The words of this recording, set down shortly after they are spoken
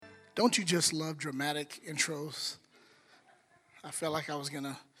Don't you just love dramatic intros? I felt like I was going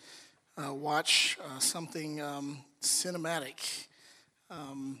to watch something cinematic.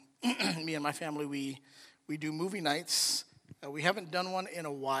 Me and my family, we do movie nights. We haven't done one in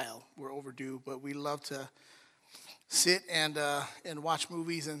a while. We're overdue, but we love to sit and watch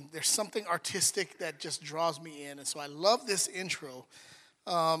movies, and there's something artistic that just draws me in. And so I love this intro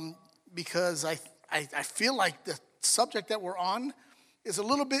because I feel like the subject that we're on is a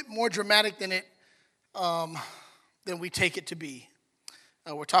little bit more dramatic than we take it to be.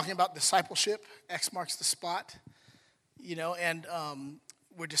 We're talking about discipleship. X marks the spot, and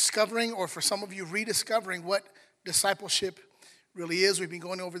we're discovering, or for some of you, rediscovering what discipleship really is. We've been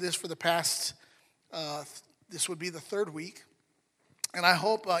going over this for the past, this would be the third week. And I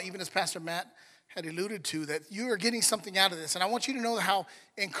hope, even as Pastor Matt had alluded to, that you are getting something out of this. And I want you to know how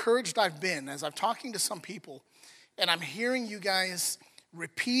encouraged I've been as I'm talking to some people, and I'm hearing you guys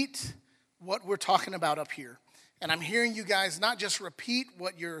repeat what we're talking about up here. And I'm hearing you guys not just repeat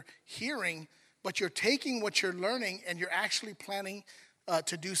what you're hearing, but you're taking what you're learning and you're actually planning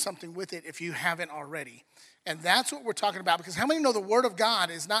to do something with it if you haven't already. And that's what we're talking about, because how many know the Word of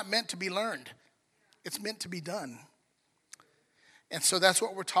God is not meant to be learned? It's meant to be done. And so that's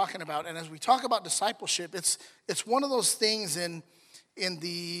what we're talking about. And as we talk about discipleship, it's one of those things in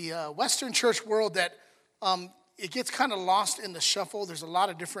the Western church world that it gets kind of lost in the shuffle. There's a lot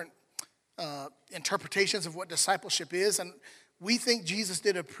of different interpretations of what discipleship is, and we think Jesus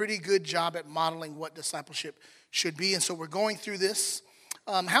did a pretty good job at modeling what discipleship should be, and so we're going through this.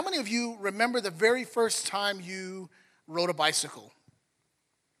 How many of you remember the very first time you rode a bicycle?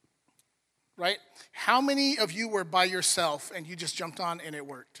 Right? How many of you were by yourself and you just jumped on and it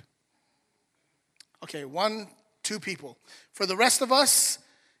worked? Okay, 1, 2 people. For the rest of us,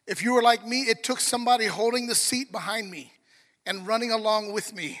 if you were like me, it took somebody holding the seat behind me and running along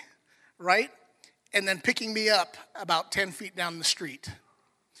with me, right? And then picking me up about 10 feet down the street.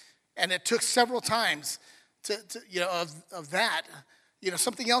 And it took several times of that.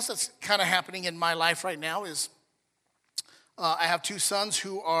 Something else that's kind of happening in my life right now is I have 2 sons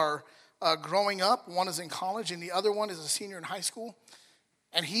who are growing up. One is in college and the other one is a senior in high school.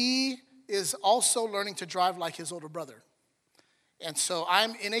 And he is also learning to drive like his older brother. And so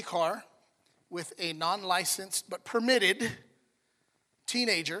I'm in a car with a non-licensed but permitted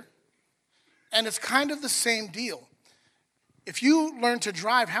teenager, and it's kind of the same deal. If you learn to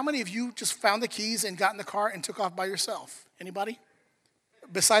drive, how many of you just found the keys and got in the car and took off by yourself? Anybody?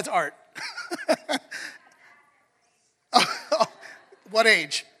 Besides Art. What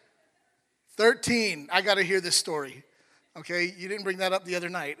age? 13. I got to hear this story. Okay, you didn't bring that up the other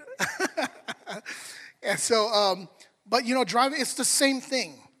night. And so, but driving, it's the same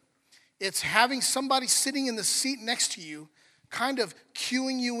thing. It's having somebody sitting in the seat next to you, kind of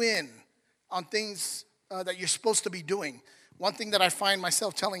cueing you in on things that you're supposed to be doing. One thing that I find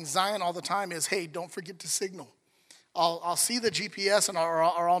myself telling Zion all the time is, hey, don't forget to signal. I'll see the GPS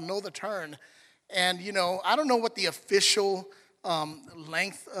or I'll know the turn. And, I don't know what the official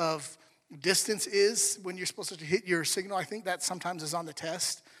length of distance is when you're supposed to hit your signal. I think that sometimes is on the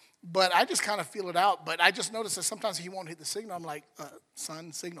test. But I just kind of feel it out. But I just notice that sometimes he won't hit the signal. I'm like,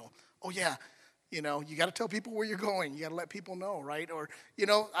 son, signal. Oh, yeah. You got to tell people where you're going. You got to let people know, right? Or,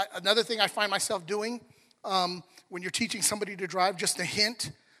 another thing I find myself doing when you're teaching somebody to drive, just a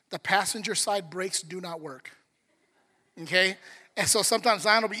hint, the passenger side brakes do not work. Okay? And so sometimes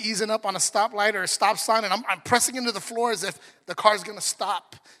Zion will be easing up on a stoplight or a stop sign, and I'm pressing into the floor as if the car's going to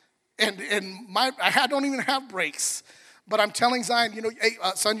stop. And I don't even have brakes. But I'm telling Zion, hey,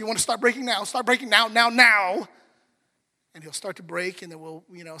 son, you want to start braking now? Start braking now. And he'll start to brake, and then we'll,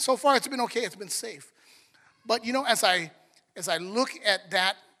 so far it's been okay. It's been safe. But, as I look at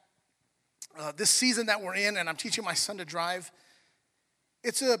that, this season that we're in, and I'm teaching my son to drive,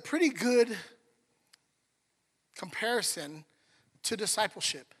 it's a pretty good comparison to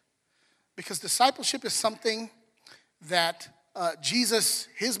discipleship. Because discipleship is something that Jesus,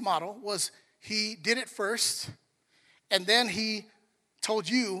 his model was, he did it first, and then he told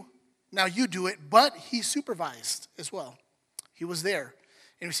you, now you do it, but he supervised as well. He was there.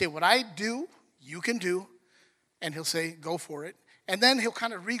 And he say, what I do, you can do. And he'll say, go for it. And then he'll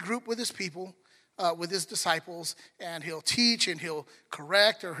kind of regroup with his people, with his disciples, and he'll teach and he'll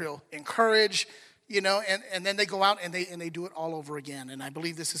correct or he'll encourage, and then they go out and they do it all over again. And I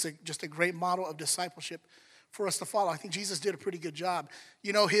believe this is just a great model of discipleship for us to follow. I think Jesus did a pretty good job.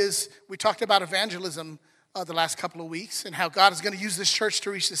 We talked about evangelism the last couple of weeks and how God is going to use this church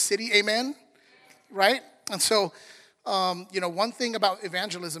to reach the city. Amen? Right? And so, one thing about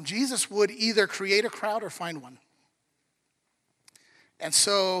evangelism, Jesus would either create a crowd or find one. And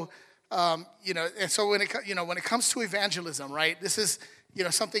so And so when it comes to evangelism, right, this is,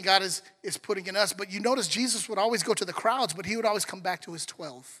 something God is putting in us. But you notice Jesus would always go to the crowds, but he would always come back to his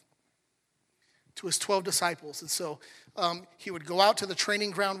 12 disciples. And so he would go out to the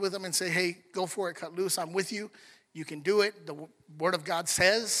training ground with them and say, hey, go for it, cut loose, I'm with you. You can do it. The word of God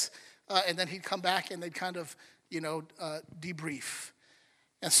says. And then he'd come back and they'd kind of, debrief.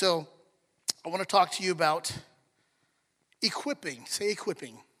 And so I want to talk to you about equipping. Say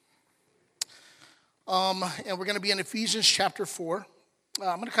equipping. And we're going to be in Ephesians chapter 4.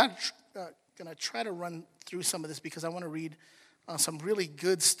 I'm going to try to run through some of this because I want to read some really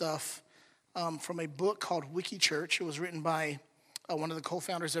good stuff from a book called Wiki Church. It was written by one of the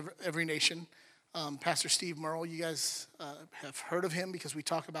co-founders of Every Nation, Pastor Steve Merle. You guys have heard of him because we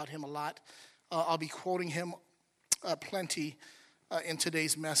talk about him a lot. I'll be quoting him plenty in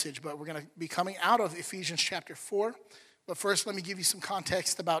today's message, but we're going to be coming out of Ephesians chapter 4. But first, let me give you some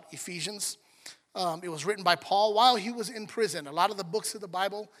context about Ephesians. It was written by Paul while he was in prison. A lot of the books of the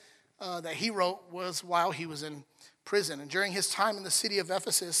Bible that he wrote was while he was in prison. And during his time in the city of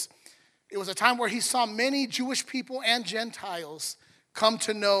Ephesus, it was a time where he saw many Jewish people and Gentiles come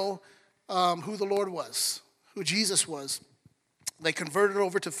to know who the Lord was, who Jesus was. They converted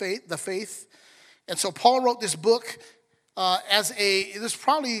over to the faith. And so Paul wrote this book this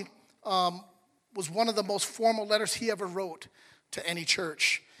probably was one of the most formal letters he ever wrote to any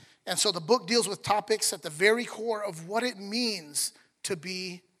church. And so the book deals with topics at the very core of what it means to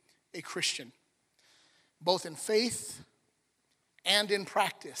be a Christian, both in faith and in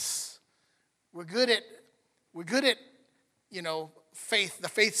practice. We're good at faith, the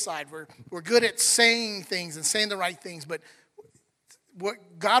faith side. We're good at saying things and saying the right things, but what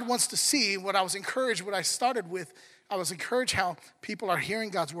God wants to see, what I was encouraged how people are hearing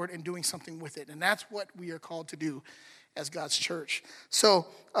God's word and doing something with it. And that's what we are called to do as God's church. So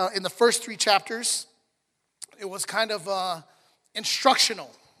in the first 3 chapters, it was kind of instructional,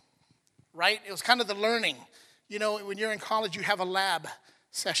 right? It was kind of the learning. When you're in college, you have a lab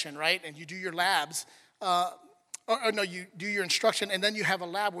session, right? And you do your labs. You do your instruction, and then you have a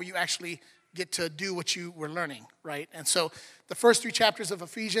lab where you actually get to do what you were learning, right? And so the first 3 chapters of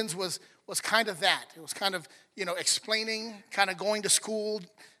Ephesians was kind of that. It was kind of, explaining, kind of going to school,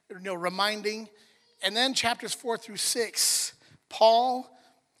 reminding. And then chapters 4 through 6, Paul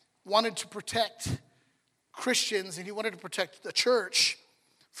wanted to protect Christians and he wanted to protect the church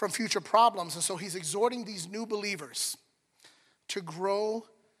from future problems. And so he's exhorting these new believers to grow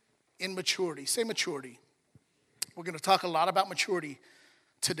in maturity. Say maturity. We're going to talk a lot about maturity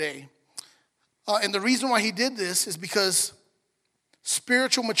today. And the reason why he did this is because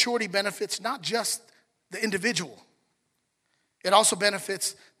spiritual maturity benefits not just the individual. It also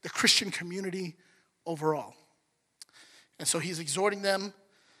benefits the Christian community overall. And so he's exhorting them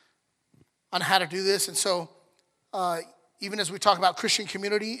on how to do this. And so even as we talk about Christian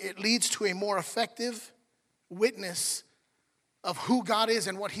community, it leads to a more effective witness of who God is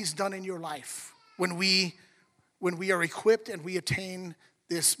and what he's done in your life when we are equipped and we attain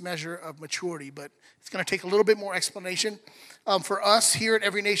this measure of maturity. But it's going to take a little bit more explanation. For us here at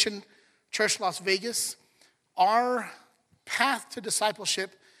Every Nation Church Las Vegas, our path to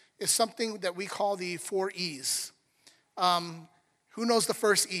discipleship is something that we call the 4 E's. Who knows the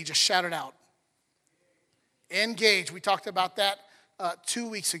first E? Just shout it out. Engage. We talked about that 2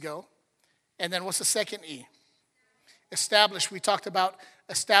 weeks ago. And then what's the second E? Establish. We talked about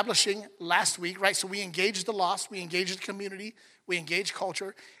establishing last week, right? So we engage the lost, we engage the community, we engage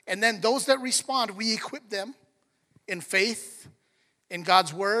culture. And then those that respond, we equip them in faith, in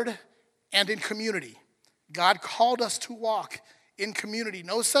God's word, and in community. God called us to walk in community.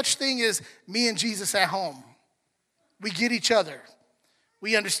 No such thing as me and Jesus at home. We get each other.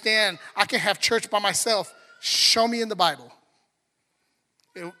 We understand I can have church by myself. Show me in the Bible.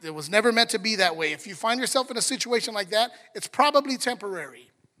 It was never meant to be that way. If you find yourself in a situation like that, it's probably temporary.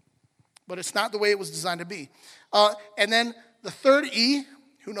 But it's not the way it was designed to be. And then the third E,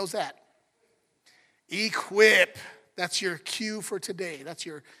 who knows that? Equip. That's your cue for today. That's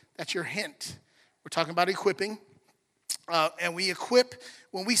your hint. We're talking about equipping. And we equip.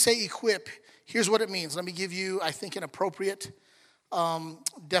 When we say equip, here's what it means. Let me give you, I think, an appropriate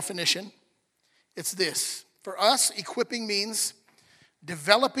definition. It's this. For us, equipping means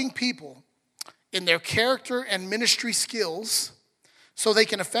developing people in their character and ministry skills so they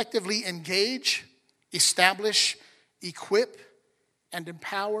can effectively engage, establish, equip, and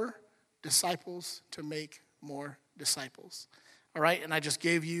empower disciples to make more disciples. All right, and I just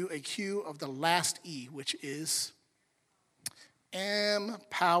gave you a cue of the last E, which is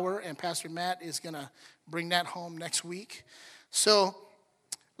empower, and Pastor Matt is going to bring that home next week. So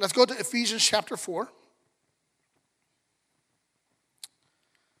Let's go to Ephesians chapter 4.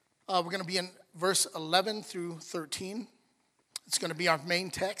 We're going to be in verse 11 through 13. It's going to be our main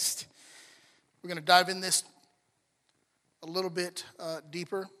text. We're going to dive in this a little bit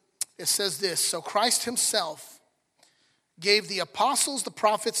deeper. It says this: so Christ himself gave the apostles, the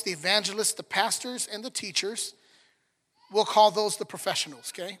prophets, the evangelists, the pastors, and the teachers. We'll call those the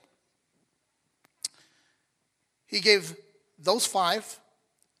professionals, okay? He gave those five.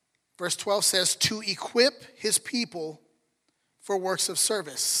 Verse 12 says, to equip his people for works of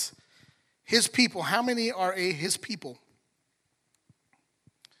service. His people. How many are his people?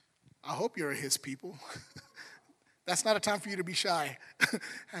 I hope you're his people. That's not a time for you to be shy.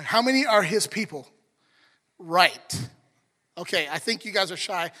 How many are his people? Right. Okay, I think you guys are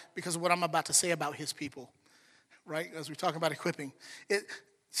shy because of what I'm about to say about his people. Right? As we talk about equipping.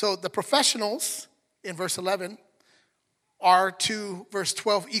 So the professionals in verse 11 are to, verse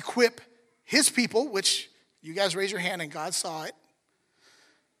 12, equip his people, which you guys raise your hand and God saw it.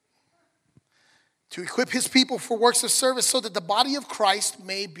 To equip his people for works of service so that the body of Christ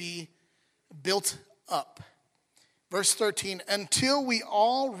may be built up. Verse 13, until we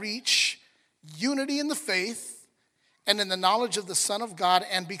all reach unity in the faith and in the knowledge of the Son of God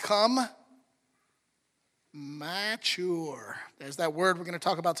and become mature. There's that word we're going to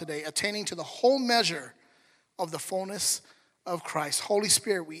talk about today. Attaining to the whole measure of the fullness of Christ. Holy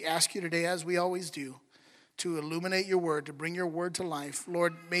Spirit, we ask you today, as we always do, to illuminate your word, to bring your word to life.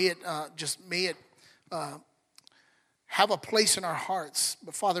 Lord, may it have a place in our hearts.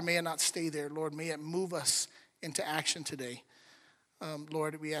 But Father, may it not stay there. Lord, may it move us into action today.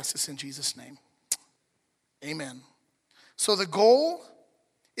 Lord, we ask this in Jesus' name. Amen. So the goal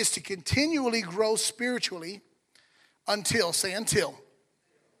is to continually grow spiritually until, say until.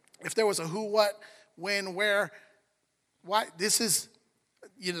 If there was a who, what, when, where, why, this is,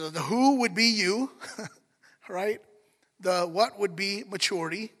 the who would be you, right? The what would be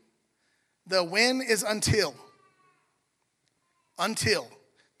maturity. The when is until. Until.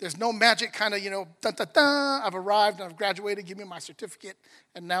 There's no magic kind of, dun, dun, dun, I've arrived, I've graduated, give me my certificate,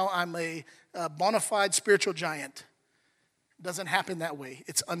 and now I'm a bona fide spiritual giant. It doesn't happen that way.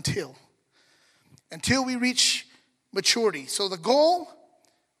 It's until. Until we reach maturity. So the goal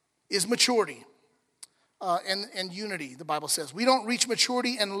is maturity and unity, the Bible says. We don't reach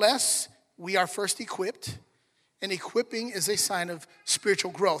maturity unless we are first equipped. And equipping is a sign of spiritual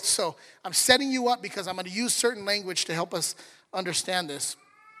growth. So I'm setting you up because I'm going to use certain language to help us understand this.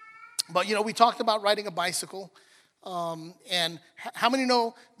 But, we talked about riding a bicycle. And how many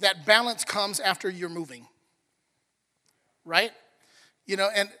know that balance comes after you're moving? Right?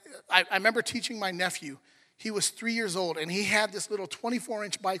 And I remember teaching my nephew. He was 3 years old, and he had this little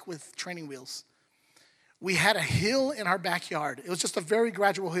 24-inch bike with training wheels. We had a hill in our backyard. It was just a very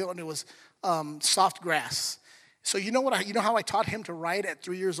gradual hill, and it was soft grass. So you know how I taught him to ride at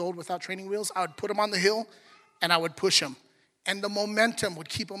 3 years old without training wheels? I would put him on the hill, and I would push him. And the momentum would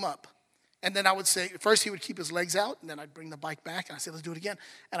keep him up. And then I would say, first he would keep his legs out, and then I'd bring the bike back, and I'd say, let's do it again.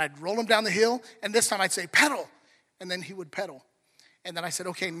 And I'd roll him down the hill, and this time I'd say, pedal. And then he would pedal. And then I said,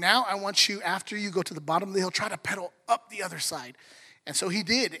 okay, now I want you, after you go to the bottom of the hill, try to pedal up the other side. And so he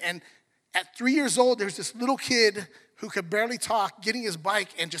did. And at 3 years old, there's this little kid who could barely talk, getting his bike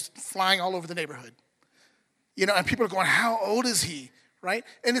and just flying all over the neighborhood. And people are going, how old is he, right?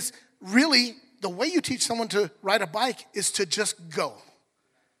 And it's really, the way you teach someone to ride a bike is to just go,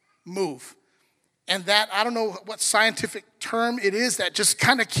 move. And that, I don't know what scientific term it is, that just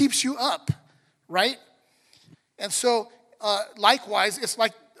kind of keeps you up, right? And so, likewise, it's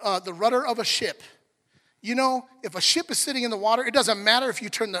like the rudder of a ship. If a ship is sitting in the water, it doesn't matter if you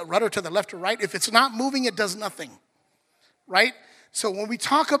turn the rudder to the left or right. If it's not moving, it does nothing, right? So when we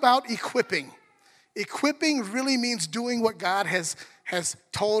talk about equipping really means doing what God has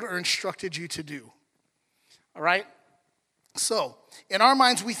told or instructed you to do, all right? So in our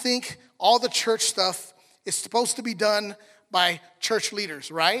minds, we think all the church stuff is supposed to be done by church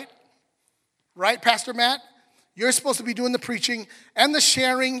leaders, right? Right, Pastor Matt? You're supposed to be doing the preaching and the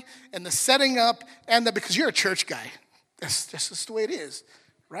sharing and the setting up because you're a church guy. That's just the way it is,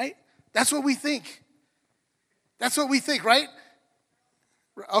 right? That's what we think. That's what we think, right?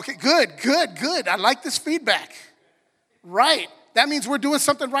 Okay, good. I like this feedback. Right. That means we're doing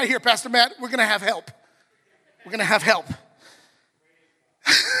something right here, Pastor Matt. We're going to have help.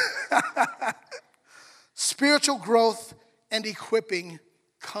 Spiritual growth and equipping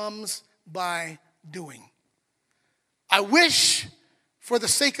comes by doing. I wish, for the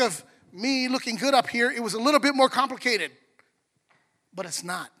sake of me looking good up here, it was a little bit more complicated. But it's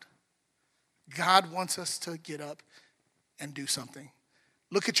not. God wants us to get up and do something.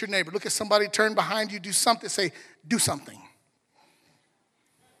 Look at your neighbor. Look at somebody, turn behind you, do something. Say, do something.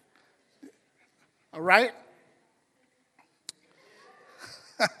 All right?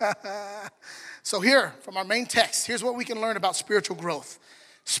 So here, from our main text, here's what we can learn about spiritual growth.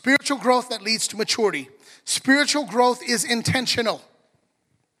 Spiritual growth that leads to maturity. Spiritual growth is intentional.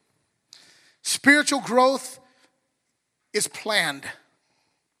 Spiritual growth is planned.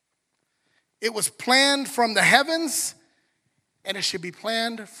 It was planned from the heavens, and it should be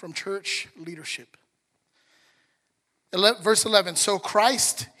planned from church leadership. Verse 11, so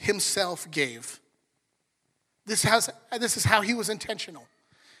Christ himself gave. This is how he was intentional.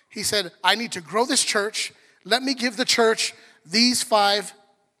 He said, I need to grow this church. Let me give the church these 5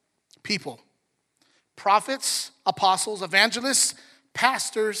 people. Prophets, apostles, evangelists,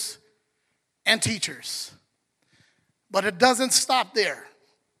 pastors, and teachers. But it doesn't stop there,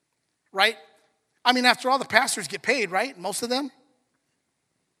 right? I mean, after all, the pastors get paid, right? Most of them.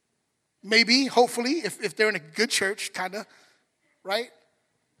 Maybe, hopefully, if they're in a good church, kind of, right?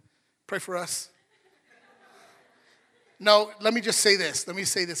 Pray for us. No, let me just say this. Let me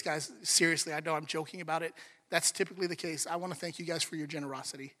say this, guys. Seriously, I know I'm joking about it. That's typically the case. I want to thank you guys for your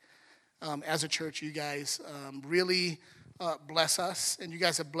generosity. As a church, you guys really bless us, and you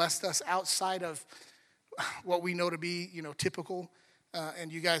guys have blessed us outside of what we know to be, typical,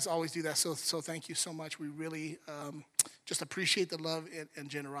 and you guys always do that. So thank you so much. We really just appreciate the love and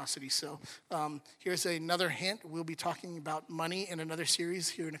generosity. So here's another hint. We'll be talking about money in another series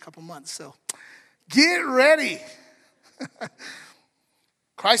here in a couple months. So get ready.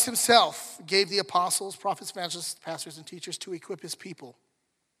 Christ himself gave the apostles, prophets, evangelists, pastors, and teachers to equip his people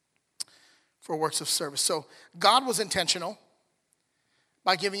for works of service. So God was intentional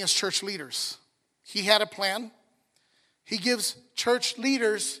by giving us church leaders. He had a plan. He gives church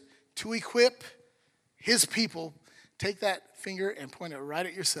leaders to equip his people. Take that finger and point it right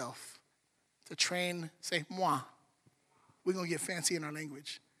at yourself. To train, say, moi. We're going to get fancy in our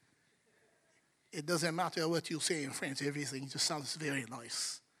language. It doesn't matter what you say in French. Everything just sounds very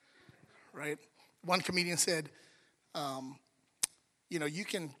nice, right? One comedian said, you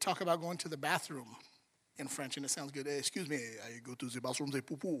can talk about going to the bathroom in French, and it sounds good. Hey, excuse me, I go to the bathroom, c'est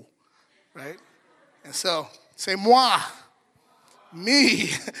poupou, right? And so, say moi, me.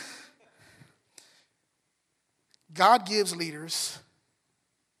 God gives leaders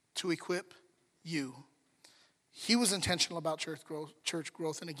to equip you. He was intentional about church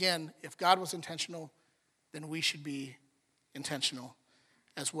growth. And again, if God was intentional, then we should be intentional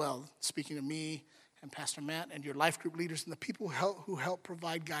as well. Speaking of me and Pastor Matt and your life group leaders and the people who help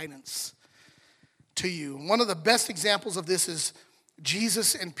provide guidance to you. One of the best examples of this is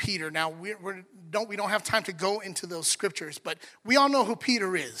Jesus and Peter. Now, we don't have time to go into those scriptures, but we all know who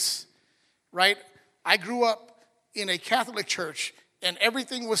Peter is, right? I grew up in a Catholic church, and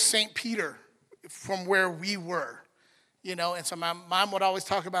everything was St. Peter from where we were, and so my mom would always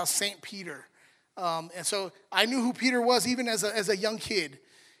talk about St. Peter. And so I knew who Peter was even as a young kid.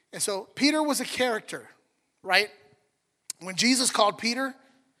 And so Peter was a character, right? When Jesus called Peter,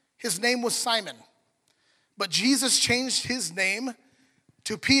 his name was Simon. But Jesus changed his name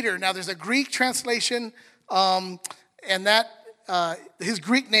to Peter. Now there's a Greek translation, and that his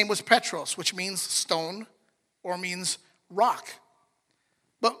Greek name was Petros, which means stone or means rock.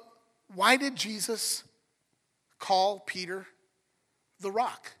 But why did Jesus call Peter the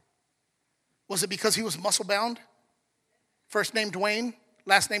rock? Was it because he was muscle-bound? First name Dwayne,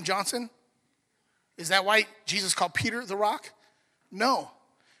 last name Johnson? Is that why Jesus called Peter the rock? No.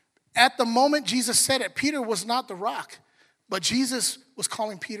 At the moment Jesus said it, Peter was not the rock. But Jesus was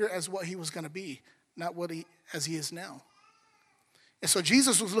calling Peter as what he was going to be, not as he is now. And so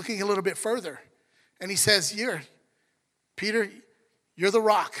Jesus was looking a little bit further. And he says, Peter, you're the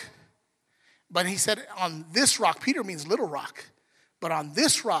rock. But he said, on this rock, Peter means little rock, but on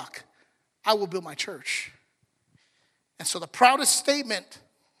this rock, I will build my church. And so the proudest statement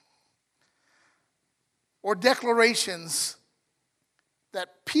or declarations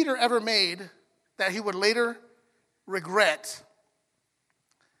that Peter ever made that he would later regret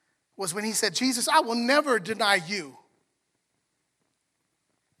was when he said, Jesus, I will never deny you.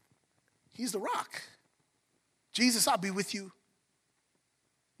 He's the rock. Jesus, I'll be with you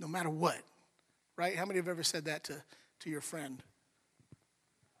no matter what. Right? How many have ever said that to your friend?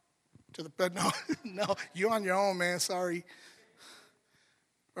 No, you're on your own, man. Sorry.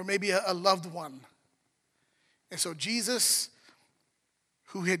 Or maybe a loved one. And so Jesus,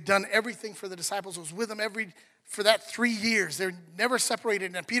 who had done everything for the disciples, was with them for that 3 years. They're never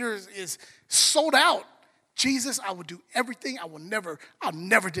separated. And Peter is sold out. Jesus, I will do everything. I'll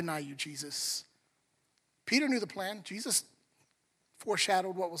never deny you, Jesus. Peter knew the plan. Jesus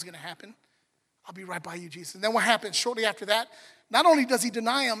foreshadowed what was going to happen. I'll be right by you, Jesus. And then what happens shortly after that? Not only does he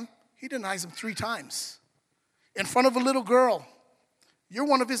deny him, he denies him 3 times. In front of a little girl. You're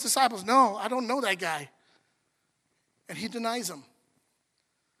one of his disciples. No, I don't know that guy. And he denies him.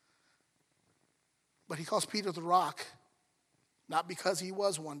 But he calls Peter the rock. Not because he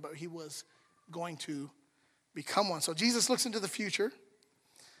was one, but he was going to become one. So Jesus looks into the future.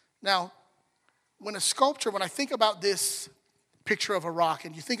 Now, when I think about this picture of a rock,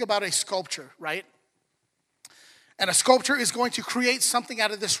 and you think about a sculpture, right? And a sculptor is going to create something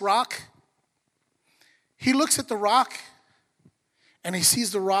out of this rock. He looks at the rock, and he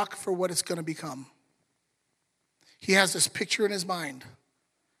sees the rock for what it's going to become. He has this picture in his mind.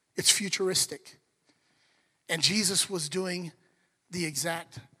 It's futuristic. And Jesus was doing the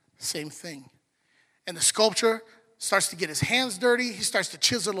exact same thing. And the sculptor starts to get his hands dirty. He starts to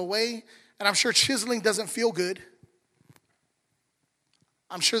chisel away. And I'm sure chiseling doesn't feel good.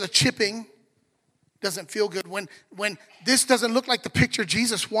 I'm sure the chipping doesn't feel good when this doesn't look like the picture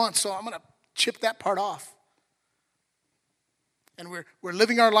Jesus wants. So I'm going to chip that part off. And we're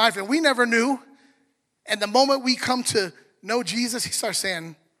living our life, and we never knew. And the moment we come to know Jesus, he starts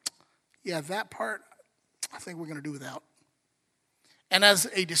saying, yeah, that part, I think we're going to do without. And as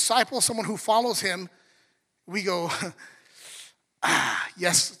a disciple, someone who follows him, we go,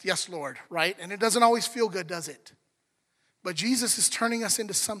 yes, Lord, right? And it doesn't always feel good, does it? But Jesus is turning us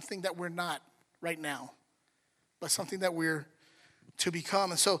into something that we're not right now, but something that we're to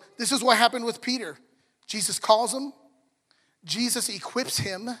become. And so this is what happened with Peter. Jesus calls him. Jesus equips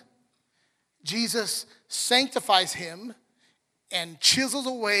him. Jesus sanctifies him and chisels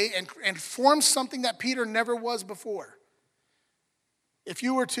away and forms something that Peter never was before. If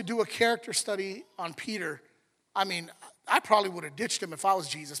you were to do a character study on Peter, I mean, I probably would have ditched him if I was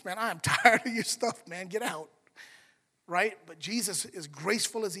Jesus. Man, I'm tired of your stuff, man. Get out. Right? But Jesus, as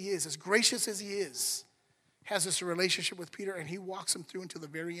graceful as he is, as gracious as he is, has this relationship with Peter, and he walks him through until the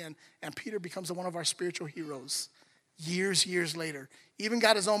very end. And Peter becomes one of our spiritual heroes years later. Even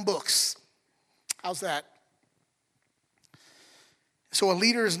got his own books. How's that? So a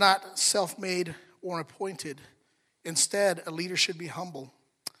leader is not self-made or appointed. Instead, a leader should be humble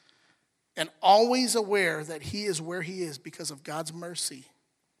and always aware that he is where he is because of God's mercy.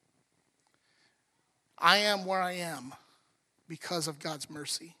 I am where I am because of God's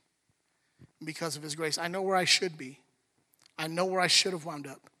mercy, because of his grace. I know where I should be. I know where I should have wound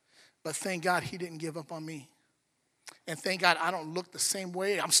up. But thank God he didn't give up on me. And thank God I don't look the same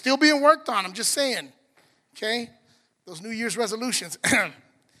way. I'm still being worked on. I'm just saying. Okay? Those New Year's resolutions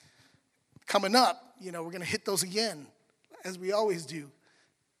coming up, we're going to hit those again, as we always do.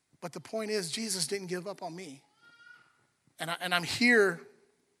 But the point is, Jesus didn't give up on me. And I'm here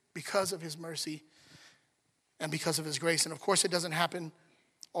because of his mercy and because of his grace. And of course, it doesn't happen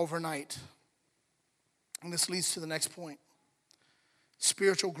overnight. And this leads to the next point.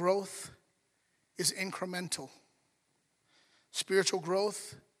 Spiritual growth is incremental. Spiritual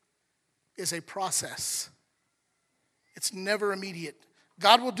growth is a process. It's never immediate.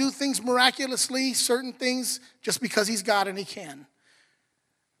 God will do things miraculously, certain things, just because he's God and he can.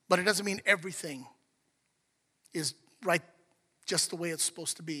 But it doesn't mean everything is right just the way it's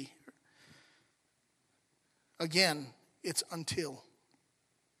supposed to be. Again, it's until.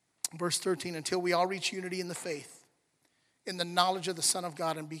 Verse 13, until we all reach unity in the faith, in the knowledge of the Son of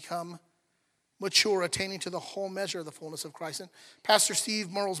God, and become mature, attaining to the whole measure of the fullness of Christ. And Pastor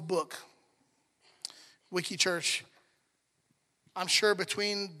Steve Murrell's book, Wiki Church, I'm sure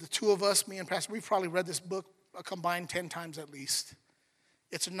between the two of us, me and Pastor, we've probably read this book a combined 10 times at least.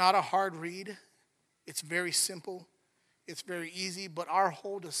 It's not a hard read. It's very simple. It's very easy. But our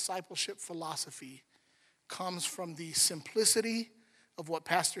whole discipleship philosophy comes from the simplicity of what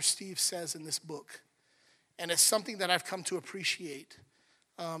Pastor Steve says in this book. And it's something that I've come to appreciate.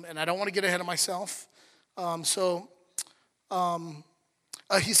 And I don't want to get ahead of myself. He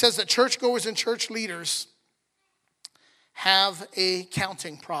says that churchgoers and church leaders have a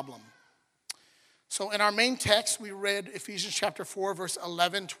counting problem. So in our main text, we read Ephesians chapter 4, verse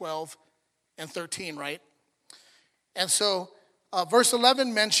 11, 12, and 13, right? And so verse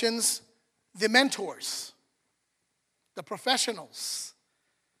 11 mentions the mentors, the professionals,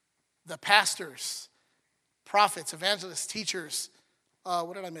 the pastors, prophets, evangelists, teachers.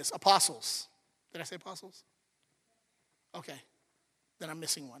 What did I miss? Apostles. Did I say apostles? Okay. Then I'm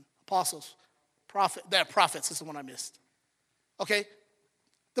missing one. Apostles. Prophets is the one I missed. Okay.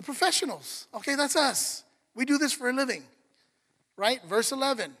 The professionals. Okay, that's us. We do this for a living. Right? Verse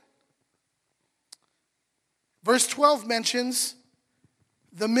 11. Verse 12 mentions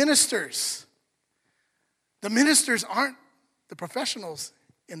the ministers. The ministers The professionals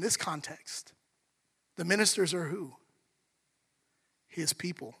in this context, the ministers are who? His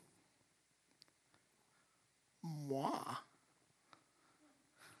people. Moi.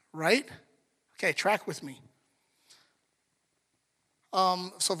 Right? Okay, track with me.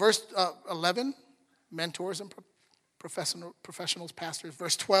 So verse 11, mentors and professionals, pastors.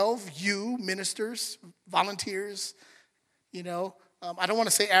 Verse 12, you, ministers, volunteers, I don't want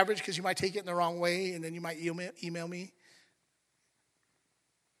to say average because you might take it in the wrong way and then you might email me.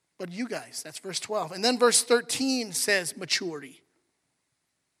 But you guys, that's verse 12. And then verse 13 says maturity.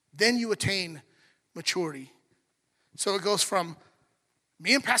 Then you attain maturity. So it goes from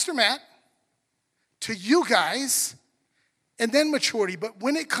me and Pastor Matt to you guys and then maturity. But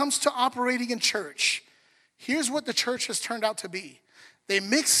when it comes to operating in church, here's what the church has turned out to be. They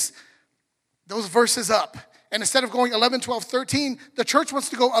mix those verses up. And instead of going 11, 12, 13, the church wants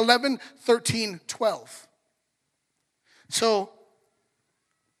to go 11, 13, 12. So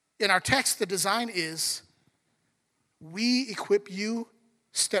in our text, the design is we equip you.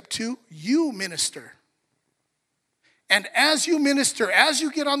 Step 2, you minister. And as you minister, as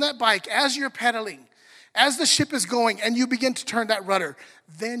you get on that bike, as you're pedaling, as the ship is going and you begin to turn that rudder,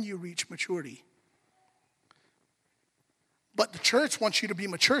 then you reach maturity. But the church wants you to be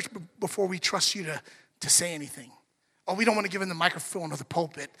mature before we trust you to say anything. Oh, we don't want to give them the microphone or the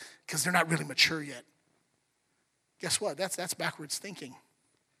pulpit because they're not really mature yet. Guess what? That's backwards thinking.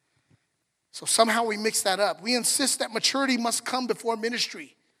 So somehow we mix that up. We insist that maturity must come before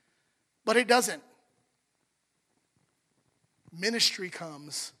ministry, but it doesn't. Ministry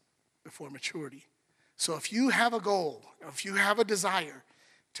comes before maturity. So if you have a goal, or if you have a desire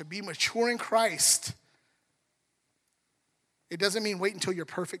to be mature in Christ, it doesn't mean wait until you're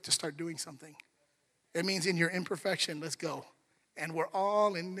perfect to start doing something. It means in your imperfection, let's go. And we're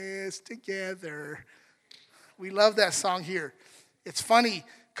all in this together. We love that song here. It's funny.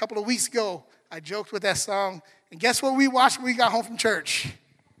 A couple of weeks ago, I joked with that song. And guess what we watched when we got home from church?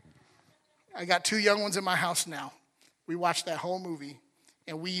 I got 2 young ones in my house now. We watched that whole movie.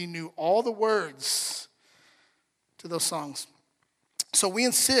 And we knew all the words to those songs. So we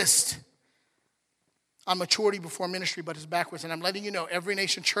insist on maturity before ministry, but it's backwards. And I'm letting you know, Every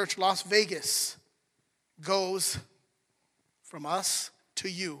Nation Church Las Vegas goes from us to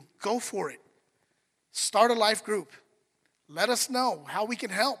you. Go for it. Start a life group. Let us know how we can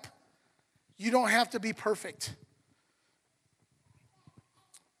help. You don't have to be perfect.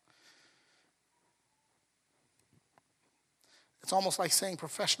 It's almost like saying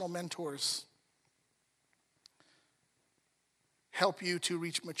professional mentors help you to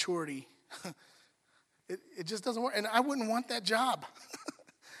reach maturity. It just doesn't work. And I wouldn't want that job.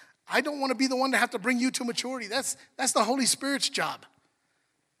 I don't want to be the one to have to bring you to maturity. That's the Holy Spirit's job.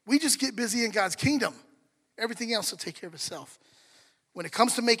 We just get busy in God's kingdom. Everything else will take care of itself. When it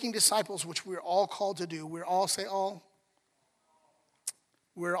comes to making disciples, which we're all called to do, we're all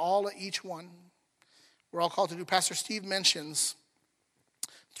each one. We're all called to do. Pastor Steve mentions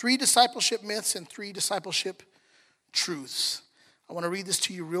 3 discipleship myths and 3 discipleship truths. I want to read this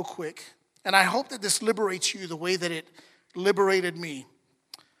to you real quick. And I hope that this liberates you the way that it liberated me.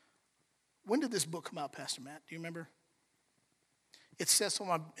 When did this book come out, Pastor Matt? Do you remember? It says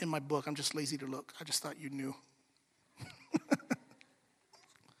so in my book. I'm just lazy to look. I just thought you knew.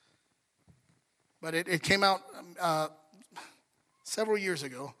 But it came out several years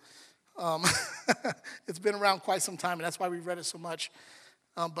ago. It's been around quite some time, and that's why we've read it so much.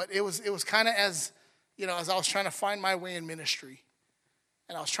 But it was kind of as I was trying to find my way in ministry,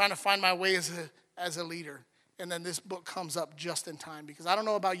 and I was trying to find my way as a leader. And then this book comes up just in time, because I don't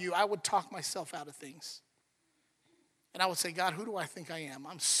know about you, I would talk myself out of things. And I would say, God, who do I think I am?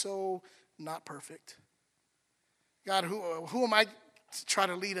 I'm so not perfect. God, who am I to try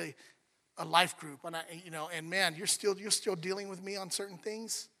to lead a life group? And man, you're still dealing with me on certain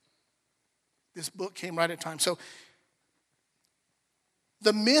things. This book came right at time. So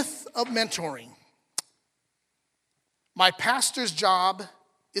the myth of mentoring. My pastor's job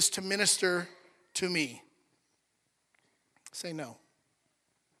is to minister to me. Say no.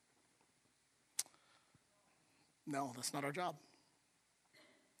 No, that's not our job.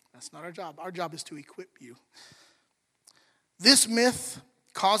 That's not our job. Our job is to equip you. This myth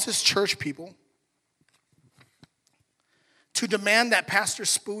causes church people to demand that pastors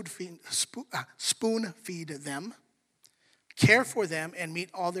spoon feed them, care for them, and meet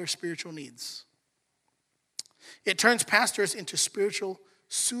all their spiritual needs. It turns pastors into spiritual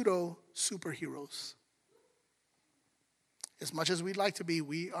pseudo-superheroes. As much as we'd like to be,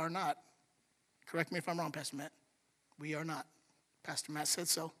 we are not. Correct me if I'm wrong, Pastor Matt. We are not. Pastor Matt said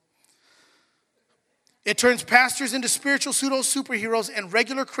so. It turns pastors into spiritual pseudo-superheroes and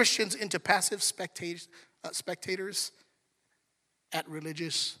regular Christians into passive spectators at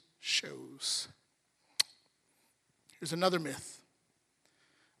religious shows. Here's another myth.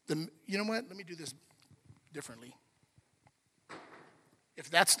 You know what? Let me do this differently. If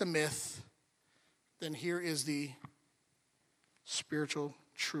that's the myth, then here is the spiritual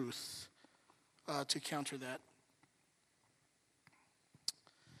truth to counter that.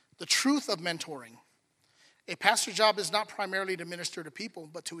 The truth of mentoring. A pastor's job is not primarily to minister to people,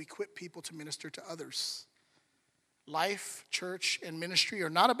 but to equip people to minister to others. Life, church, and ministry are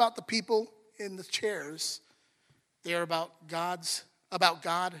not about the people in the chairs. They are about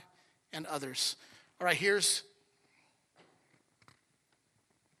God and others. All right, here's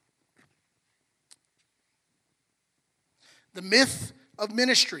the myth of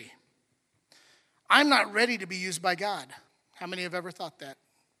ministry. I'm not ready to be used by God. How many have ever thought that?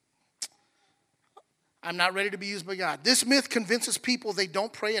 I'm not ready to be used by God. This myth convinces people they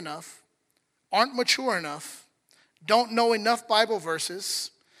don't pray enough, aren't mature enough, don't know enough Bible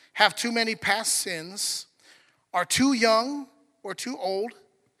verses, have too many past sins, are too young or too old,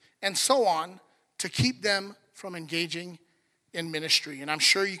 and so on, to keep them from engaging in ministry. And I'm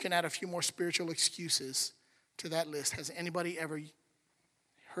sure you can add a few more spiritual excuses to that list. Has anybody ever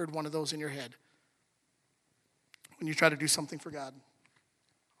heard one of those in your head when you try to do something for God?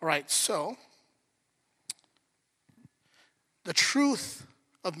 All right, so the truth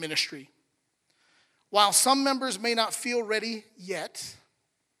of ministry. While some members may not feel ready yet,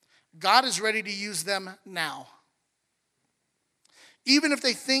 God is ready to use them now. Even if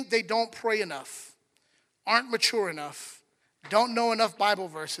they think they don't pray enough, aren't mature enough, don't know enough Bible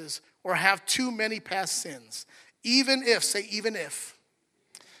verses, or have too many past sins. Even if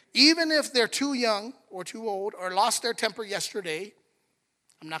they're too young or too old or lost their temper yesterday.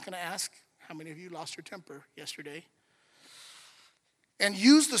 I'm not going to ask how many of you lost your temper yesterday. And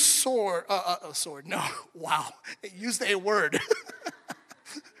use the sword, use a word.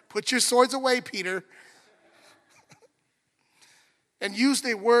 Put your swords away, Peter. And use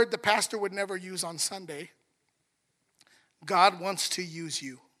a word the pastor would never use on Sunday. God wants to use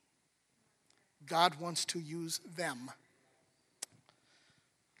you. God wants to use them.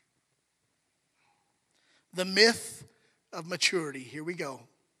 The myth of maturity. Here we go.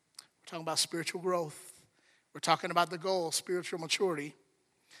 We're talking about spiritual growth. We're talking about the goal, spiritual maturity.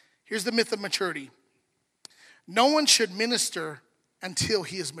 Here's the myth of maturity. No one should minister until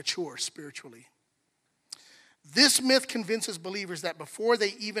he is mature spiritually. This myth convinces believers that before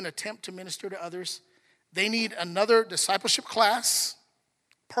they even attempt to minister to others, they need another discipleship class,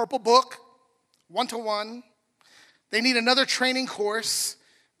 purple book, one-to-one. They need another training course,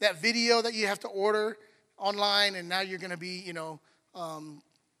 that video that you have to order online, and now you're going to be, you're going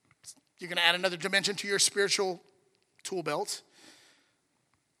to add another dimension to your spiritual tool belt.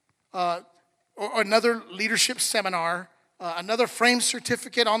 Or another leadership seminar, another framed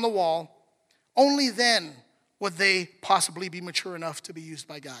certificate on the wall. Only then would they possibly be mature enough to be used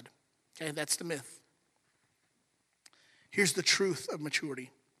by God. Okay, that's the myth. Here's the truth of maturity.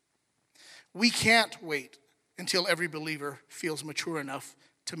 We can't wait until every believer feels mature enough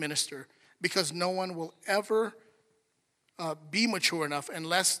to minister, because no one will ever be mature enough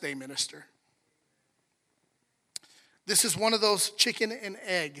unless they minister. This is one of those chicken and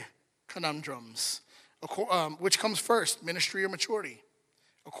egg conundrums. Which comes first, ministry or maturity?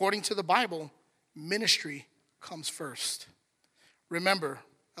 According to the Bible, ministry comes first. Remember,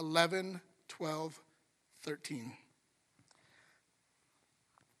 11, 12, 13.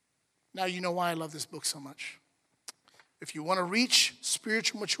 Now you know why I love this book so much. If you want to reach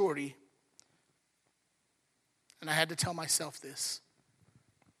spiritual maturity, and I had to tell myself this,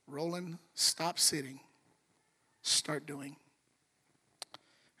 Roland, stop sitting, start doing.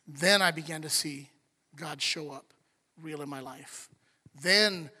 Then I began to see God show up real in my life.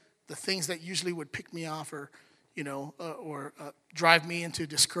 Then the things that usually would pick me off or drive me into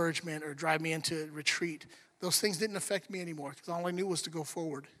discouragement or drive me into retreat, those things didn't affect me anymore, because all I knew was to go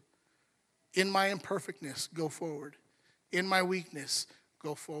forward. In my imperfectness, go forward. In my weakness,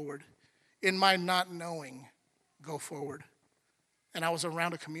 go forward. In my not knowing, go forward. And I was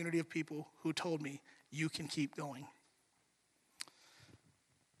around a community of people who told me, you can keep going.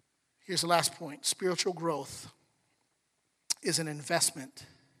 Here's the last point. Spiritual growth is an investment.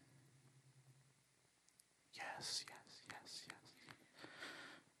 Yes.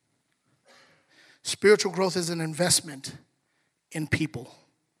 Spiritual growth is an investment in people.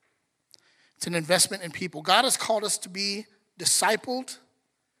 It's an investment in people. God has called us to be discipled,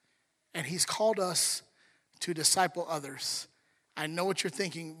 and he's called us to disciple others. I know what you're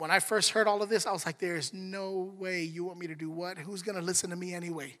thinking. When I first heard all of this, I was like, there is no way you want me to do what? Who's going to listen to me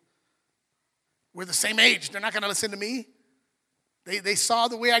anyway? We're the same age. They're not going to listen to me. They saw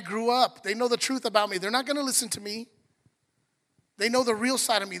the way I grew up. They know the truth about me. They're not going to listen to me. They know the real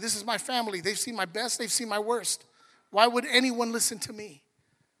side of me. This is my family. They've seen my best. They've seen my worst. Why would anyone listen to me?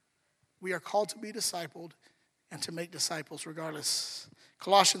 We are called to be discipled and to make disciples regardless.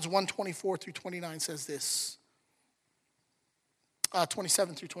 Colossians 1:24 through 29 says this.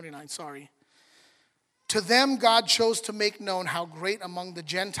 27 through 29, sorry. To them God chose to make known how great among the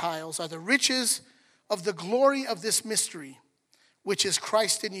Gentiles are the riches of the glory of this mystery, which is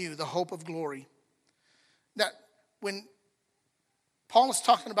Christ in you, the hope of glory. Now, when Paul is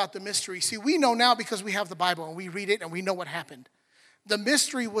talking about the mystery, see, we know now because we have the Bible and we read it and we know what happened. The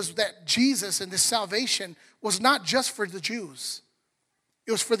mystery was that Jesus and this salvation was not just for the Jews.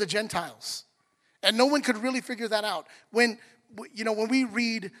 It was for the Gentiles. And no one could really figure that out. When we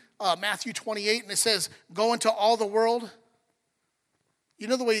read Matthew 28 and it says, go into all the world, you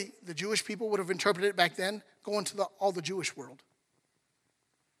know the way the Jewish people would have interpreted it back then? Go into all the Jewish world.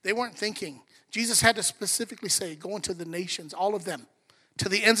 They weren't thinking. Jesus had to specifically say, go into the nations, all of them, to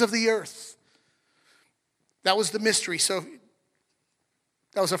the ends of the earth. That was the mystery. So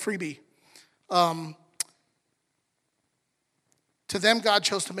that was a freebie. To them God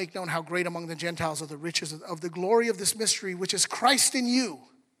chose to make known how great among the Gentiles are the riches of the glory of this mystery, which is Christ in you.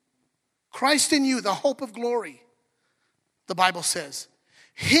 Christ in you, the hope of glory. The Bible says,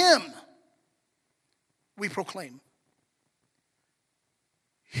 him we proclaim.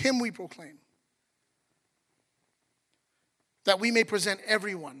 Him we proclaim. That we may present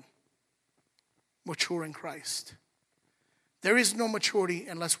everyone mature in Christ. There is no maturity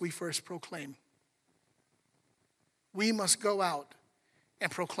unless we first proclaim. We must go out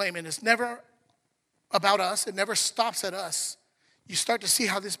and proclaim. And it's never about us. It never stops at us. You start to see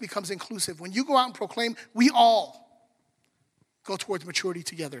how this becomes inclusive. When you go out and proclaim, we all go towards maturity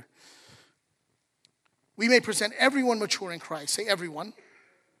together. We may present everyone mature in Christ. Say everyone.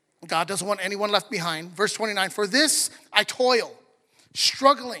 God doesn't want anyone left behind. Verse 29, for this I toil,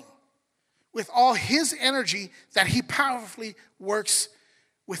 struggling with all his energy that he powerfully works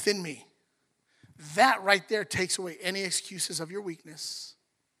within me. That right there takes away any excuses of your weakness.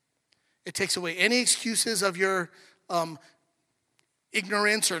 It takes away any excuses of your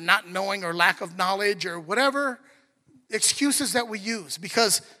ignorance or not knowing or lack of knowledge or whatever excuses that we use,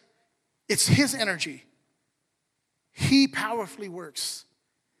 because it's his energy. He powerfully works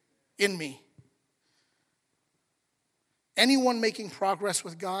in me. Anyone making progress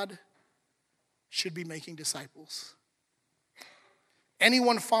with God should be making disciples.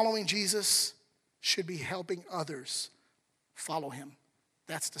 Anyone following Jesus should be helping others follow him.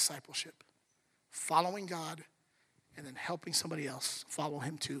 That's discipleship. Following God and then helping somebody else follow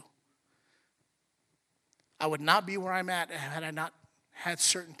him too. I would not be where I'm at had I not had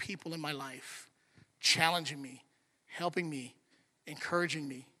certain people in my life challenging me, helping me, encouraging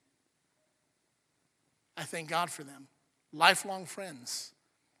me. I thank God for them. Lifelong friends.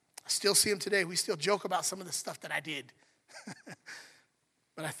 I still see them today. We still joke about some of the stuff that I did.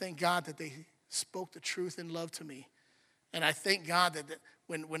 But I thank God that they spoke the truth in love to me. And I thank God that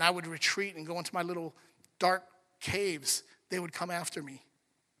when I would retreat and go into my little dark caves, they would come after me.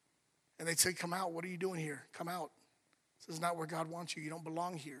 And they'd say, come out. What are you doing here? Come out. This is not where God wants you. You don't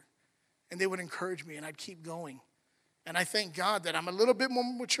belong here. And they would encourage me, and I'd keep going. And I thank God that I'm a little bit more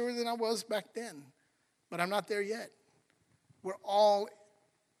mature than I was back then. But I'm not there yet. We're all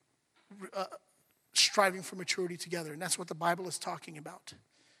striving for maturity together. And that's what the Bible is talking about.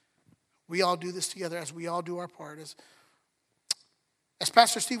 We all do this together as we all do our part. As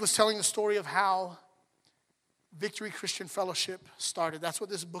Pastor Steve was telling the story of how Victory Christian Fellowship started. That's what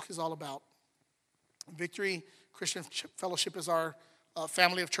this book is all about. Victory Christian Fellowship is our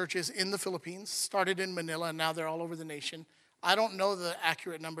family of churches in the Philippines. Started in Manila, and now they're all over the nation. I don't know the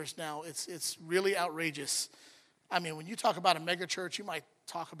accurate numbers now. It's really outrageous. I mean, when you talk about a mega church, you might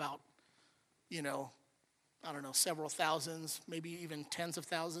talk about, several thousands, maybe even tens of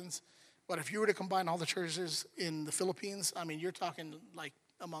thousands. But if you were to combine all the churches in the Philippines, I mean, you're talking like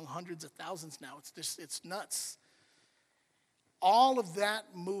among hundreds of thousands now. It's nuts. All of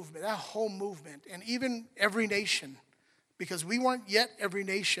that movement, that whole movement, and even every nation, because we weren't yet every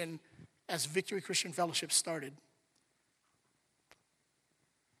nation as Victory Christian Fellowship started.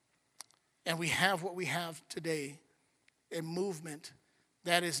 And we have what we have today, a movement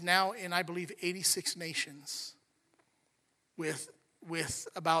that is now in, I believe, 86 nations with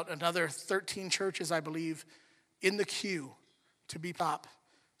about another 13 churches, I believe, in the queue to be pop.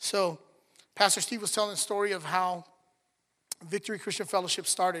 So Pastor Steve was telling the story of how Victory Christian Fellowship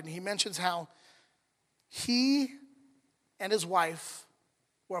started, and he mentions how he and his wife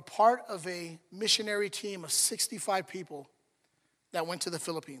were a part of a missionary team of 65 people that went to the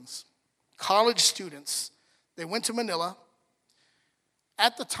Philippines. College students. They went to Manila.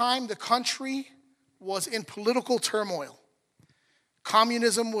 At the time, the country was in political turmoil.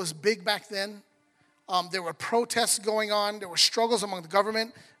 Communism was big back then. There were protests going on. There were struggles among the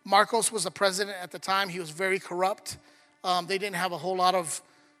government. Marcos was the president at the time. He was very corrupt. They didn't have a whole lot of,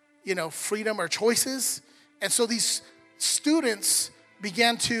 freedom or choices. And so these students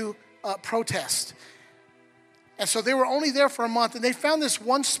began to protest. And so they were only there for a month, and they found this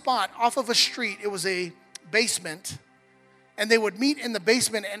one spot off of a street. It was a basement, and they would meet in the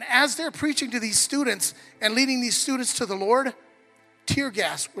basement. And as they're preaching to these students and leading these students to the Lord, tear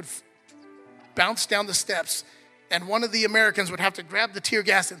gas would bounce down the steps, and one of the Americans would have to grab the tear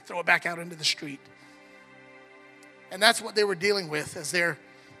gas and throw it back out into the street. And that's what they were dealing with as they're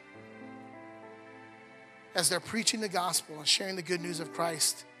preaching the gospel and sharing the good news of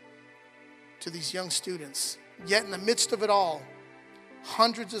Christ to these young students. Yet in the midst of it all,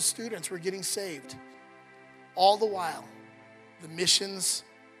 hundreds of students were getting saved. All the while, the missions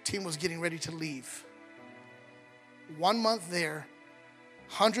team was getting ready to leave. 1 month there,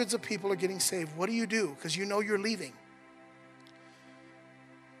 hundreds of people are getting saved. What do you do? Because you know you're leaving.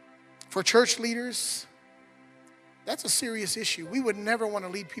 For church leaders, that's a serious issue. We would never want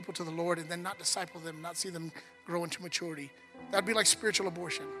to lead people to the Lord and then not disciple them, not see them grow into maturity. That'd be like spiritual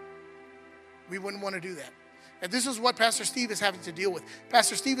abortion. We wouldn't want to do that. And this is what Pastor Steve is having to deal with.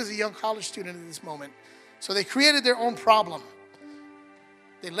 Pastor Steve is a young college student at this moment. So they created their own problem.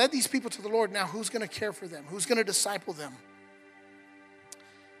 They led these people to the Lord. Now who's going to care for them? Who's going to disciple them?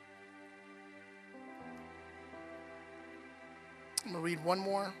 I'm going to read one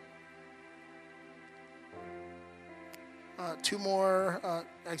more. Two more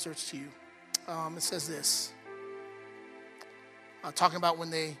excerpts to you. It says this. Talking about when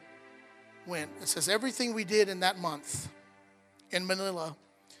they went. It says, everything we did in that month in Manila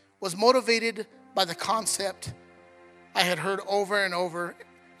was motivated by the concept I had heard over and over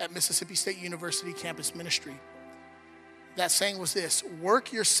at Mississippi State University campus ministry. That saying was this: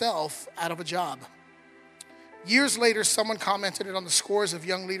 work yourself out of a job. Years later, someone commented on the scores of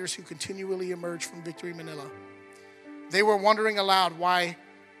young leaders who continually emerged from Victory Manila. They were wondering aloud why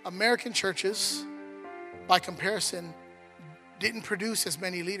American churches, by comparison, didn't produce as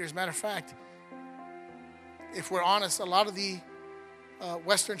many leaders. Matter of fact, if we're honest, a lot of the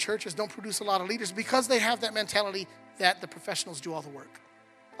Western churches don't produce a lot of leaders because they have that mentality that the professionals do all the work.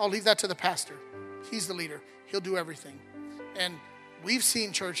 I'll leave that to the pastor. He's the leader. He'll do everything. And we've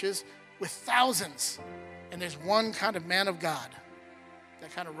seen churches with thousands, and there's one kind of man of God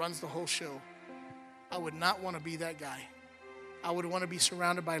that kind of runs the whole show. I would not want to be that guy. I would want to be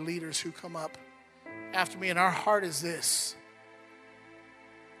surrounded by leaders who come up after me. And our heart is this: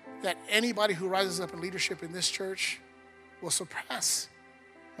 that anybody who rises up in leadership in this church will surpass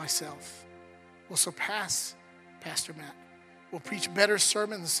myself, will surpass Pastor Matt, will preach better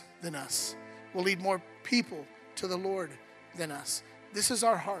sermons than us, will lead more people to the Lord than us. This is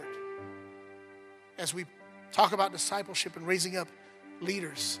our heart as we talk about discipleship and raising up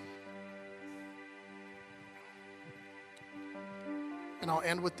leaders. And I'll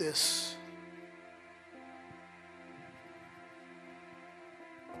end with this.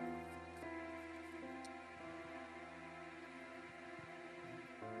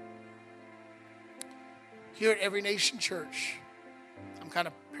 Here at Every Nation Church, I'm kind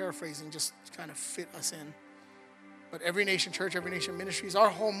of paraphrasing, just to kind of fit us in. But Every Nation Church, Every Nation Ministries, our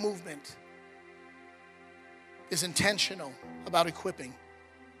whole movement is intentional about equipping.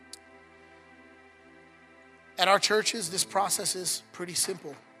 At our churches, this process is pretty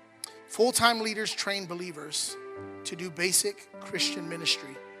simple. Full-time leaders train believers to do basic Christian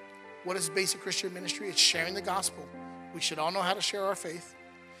ministry. What is basic Christian ministry? It's sharing the gospel. We should all know how to share our faith.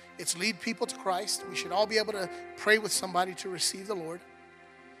 It's lead people to Christ. We should all be able to pray with somebody to receive the Lord,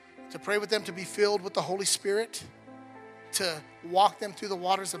 to pray with them to be filled with the Holy Spirit, to walk them through the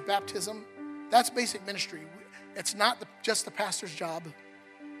waters of baptism. That's basic ministry. It's not just the pastor's job.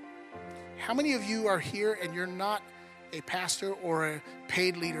 How many of you are here and you're not a pastor or a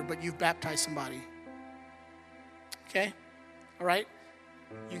paid leader, but you've baptized somebody? Okay? All right?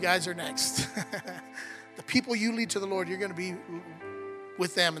 You guys are next. The people you lead to the Lord, you're going to be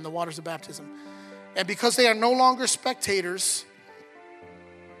with them in the waters of baptism. And because they are no longer spectators,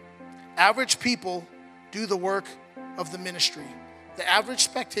 average people do the work of the ministry. The average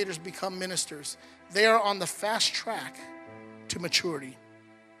spectators become ministers. They are on the fast track to maturity.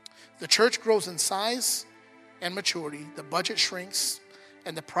 The church grows in size and maturity, the budget shrinks,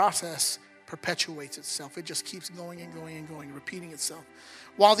 and the process perpetuates itself. It just keeps going and going and going, repeating itself.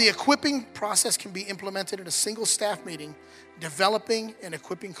 While the equipping process can be implemented in a single staff meeting, developing an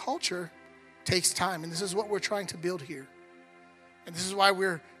equipping culture takes time. And this is what we're trying to build here. And this is why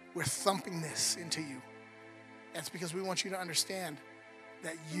we're thumping this into you. That's because we want you to understand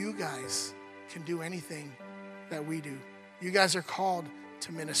that you guys can do anything that we do. You guys are called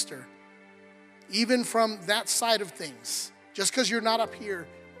to minister. Even from that side of things. Just because you're not up here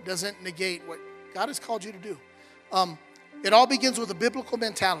doesn't negate what God has called you to do. It all begins with a biblical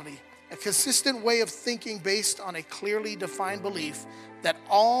mentality, a consistent way of thinking based on a clearly defined belief that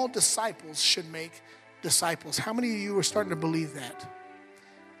all disciples should make disciples. How many of you are starting to believe that?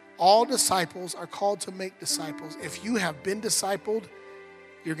 All disciples are called to make disciples. If you have been discipled,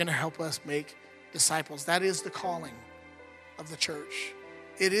 you're going to help us make disciples. That is the calling of the church.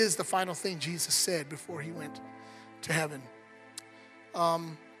 It is the final thing Jesus said before he went to heaven.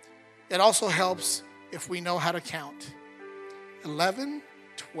 It also helps if we know how to count. 11,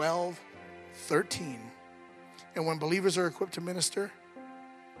 12, 13. And when believers are equipped to minister,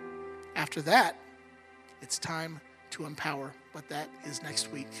 after that, it's time to empower. But that is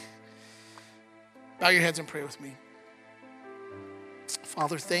next week. Bow your heads and pray with me.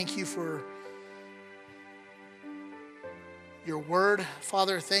 Father, thank you for your word.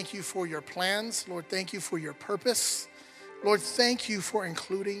 Father, thank you for your plans. Lord, thank you for your purpose. Lord, thank you for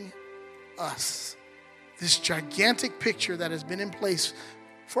including us. This gigantic picture that has been in place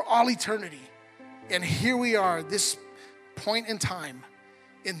for all eternity. And here we are, this point in time,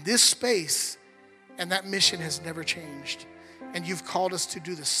 in this space, and that mission has never changed. And you've called us to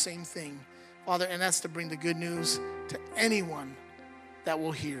do the same thing, Father, and that's to bring the good news to anyone that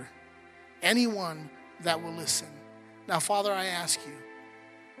will hear, anyone that will listen. Now, Father, I ask you,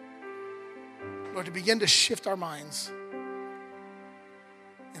 Lord, to begin to shift our minds.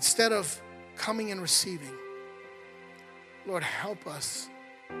 Instead of coming and receiving, Lord, help us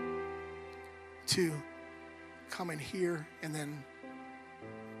to come and hear and then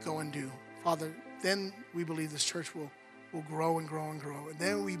go and do. Father, then we believe this church will grow and grow and grow. And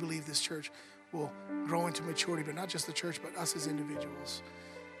then we believe this church will grow into maturity, but not just the church, but us as individuals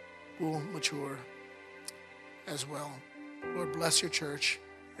will mature as well. Lord, bless your church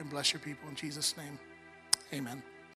and bless your people. In Jesus' name, amen.